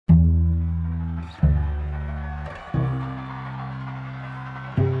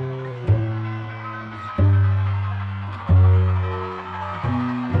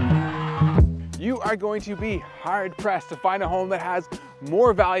are going to be hard pressed to find a home that has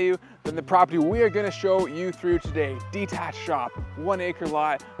more value than the property we are going to show you through today. Detached shop, 1 acre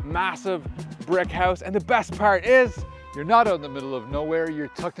lot, massive brick house, and the best part is you're not out in the middle of nowhere. You're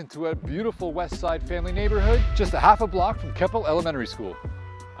tucked into a beautiful Westside family neighborhood, just a half a block from Keppel Elementary School.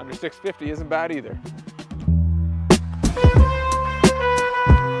 Under $650 isn't bad either.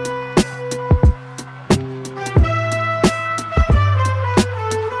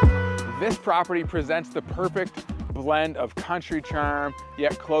 This property presents the perfect blend of country charm,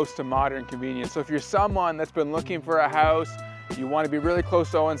 yet close to modern convenience. So if you're someone that's been looking for a house, you want to be really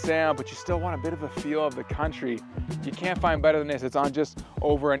close to Owen Sound, but you still want a bit of a feel of the country, you can't find better than this. It's on just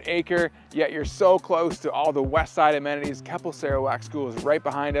over an acre, yet you're so close to all the Westside amenities. Keppel Elementary School is right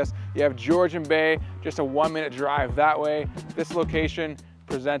behind us. You have Georgian Bay, just a 1-minute drive that way. This location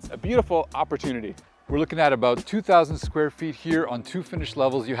presents a beautiful opportunity. We're looking at about 2,000 square feet here on 2 finished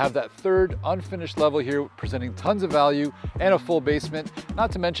levels. You have that third unfinished level here presenting tons of value and a full basement.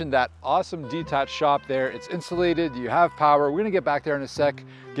 Not to mention that awesome detached shop there. It's insulated, you have power. We're gonna get back there in a sec,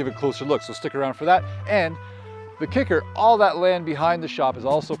 give a closer look, so stick around for that. And the kicker, all that land behind the shop is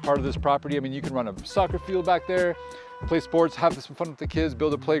also part of this property. I mean, you can run a soccer field back there, play sports, have some fun with the kids,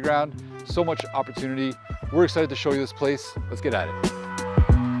 build a playground. So much opportunity. We're excited to show you this place. Let's get at it.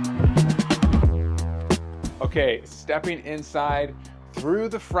 Okay, stepping inside through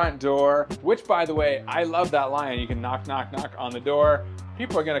the front door, which by the way, I love that line. You can knock, knock, knock on the door.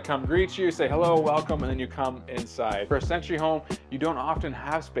 People are gonna come greet you, say hello, welcome, and then you come inside. For a century home, you don't often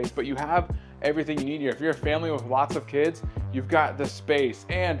have space, but you have everything you need here. If you're a family with lots of kids, you've got the space.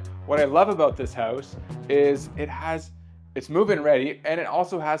 And what I love about this house is it's move-in ready, and it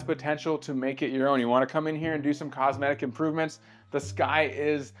also has potential to make it your own. You wanna come in here and do some cosmetic improvements, the sky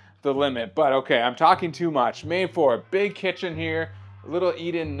is the limit. But okay, I'm talking too much. Main floor, big kitchen here, a little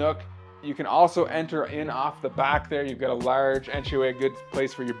eat-in nook. You can also enter in off the back there. You've got a large entryway, good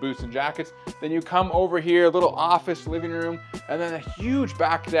place for your boots and jackets. Then you come over here, little office, living room, and then a huge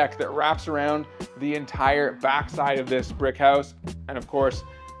back deck that wraps around the entire backside of this brick house. And of course,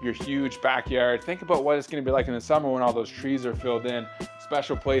 your huge backyard. Think about what it's gonna be like in the summer when all those trees are filled in.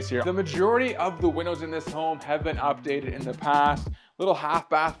 Special place here. The majority of the windows in this home have been updated in the past. Little half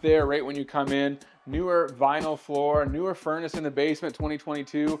bath there right when you come in. Newer vinyl floor, newer furnace in the basement,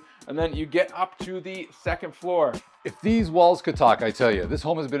 2022. And then you get up to the second floor. If these walls could talk, I tell you, this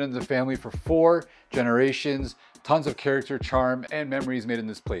home has been in the family for 4 generations. Tons of character, charm, and memories made in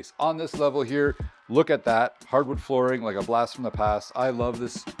this place. On this level here, look at that. Hardwood flooring, like a blast from the past. I love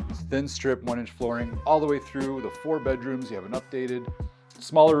this thin strip 1-inch flooring all the way through the 4 bedrooms. You have an updated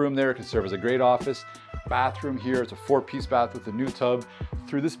smaller room there. It can serve as a great office. Bathroom here, it's a 4-piece bath with a new tub.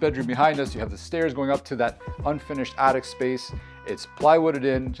 Through this bedroom behind us, you have the stairs going up to that unfinished attic space. It's plywooded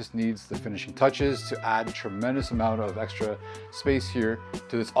in, just needs the finishing touches to add a tremendous amount of extra space here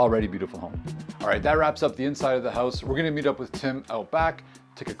to this already beautiful home. All right, that wraps up the inside of the house. We're gonna meet up with Tim out back,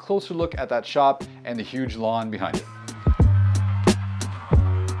 take a closer look at that shop and the huge lawn behind it.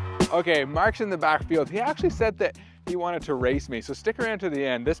 Okay, Mark's in the backfield. He actually said that he wanted to race me, so stick around to the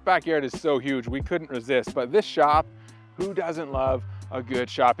end. This backyard is so huge, we couldn't resist. But this shop, who doesn't love a good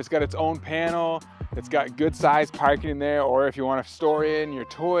shop? It's got its own panel, it's got good sized parking in there, or if you want to store in your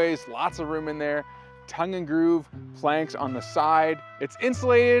toys, lots of room in there. Tongue and groove planks on the side. It's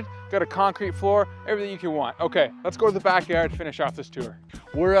insulated, got a concrete floor, everything you can want. Okay, let's go to the backyard, finish off this tour.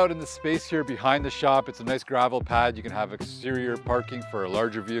 We're out in the space here behind the shop. It's a nice gravel pad. You can have exterior parking for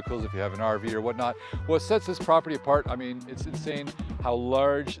larger vehicles if you have an RV or whatnot. What sets this property apart, I mean, it's insane how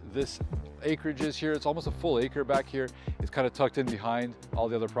large this acreage is here. It's almost a full acre back here. It's kind of tucked in behind all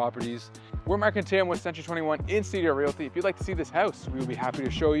the other properties. We're Mark and Tim with Century 21 in Studio Realty. If you'd like to see this house, we will be happy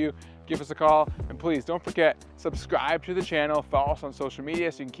to show you. Give us a call, and please don't forget, subscribe to the channel, follow us on social media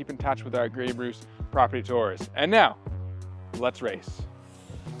so you can keep in touch with our Grey Bruce property tours. And now, let's race.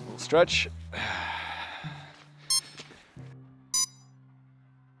 A little stretch.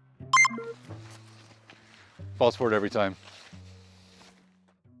 Falls forward every time.